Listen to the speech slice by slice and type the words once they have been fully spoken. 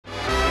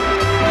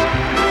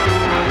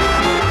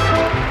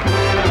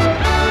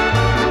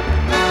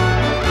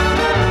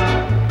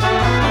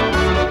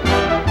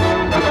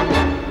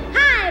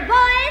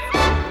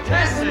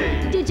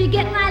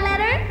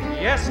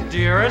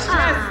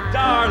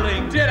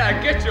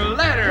Yeah, get your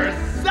letters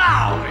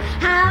out.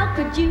 How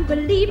could you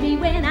believe me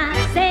when I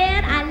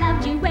said I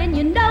loved you when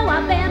you know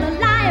I've been a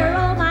liar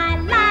all my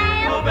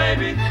life? Oh,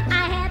 baby.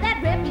 I had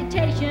that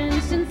reputation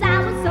since I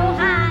was so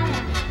high.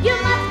 You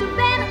must have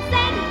been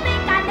insane to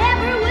think I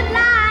never would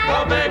lie.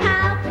 Oh, baby.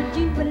 How could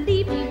you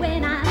believe me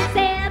when I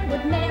said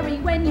would marry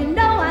when you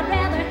know I'd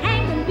rather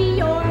hang than be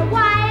your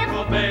wife?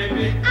 Oh,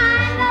 baby. I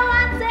know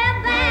I said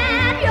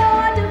that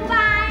you're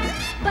divine,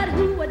 but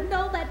who would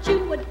know that you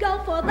would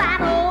go for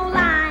that old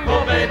line?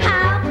 Oh, baby.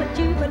 How could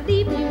you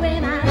believe me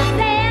when I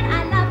said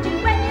I loved you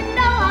when you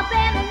know I've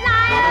been a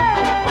liar?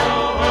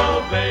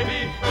 Oh,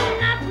 baby.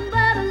 Nothing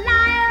but a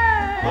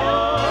liar.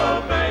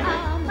 Oh, baby.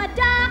 I'm a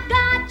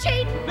doggone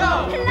cheating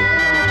No.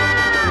 liar.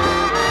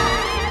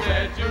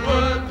 Said you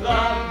would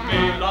love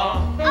me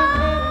long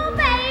Oh,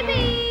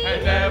 baby.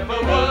 and never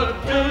would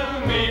do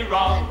me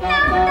wrong.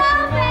 No,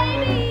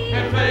 baby.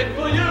 And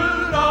faithful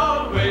you'd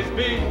always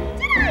be.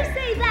 Did I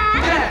say that?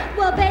 Yeah.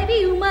 Well, baby,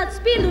 you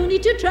must be loony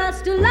to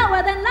trust a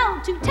lower than low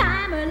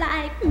two-timer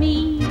like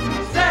me.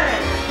 Say,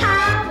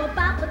 How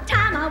about the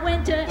time I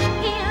went to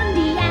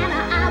Indiana?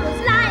 I was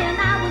lying,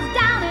 I was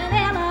down in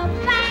Alabama.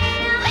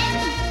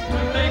 to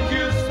think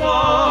you swore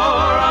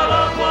our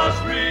love was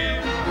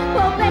real.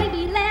 Well,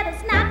 baby, let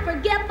us not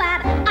forget that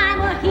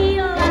I'm a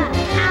heel.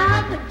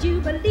 How could you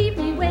believe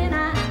me when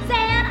I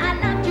said I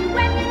loved you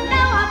when you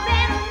know I've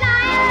been a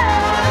liar?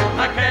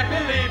 I can't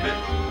believe it.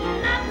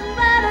 Nothing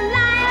but a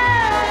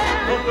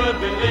liar. Who could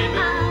believe it?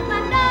 I'm a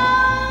no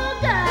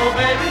good. Oh,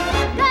 baby.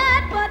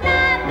 Good for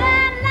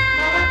nothing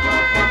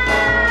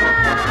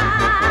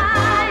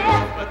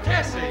life. But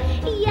Tessie,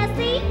 Yes,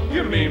 see?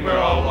 you mean we're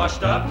all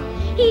washed up?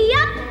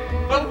 Yup.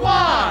 But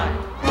why?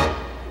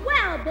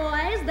 Well,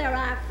 boys, there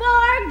are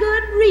 4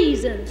 good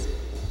reasons.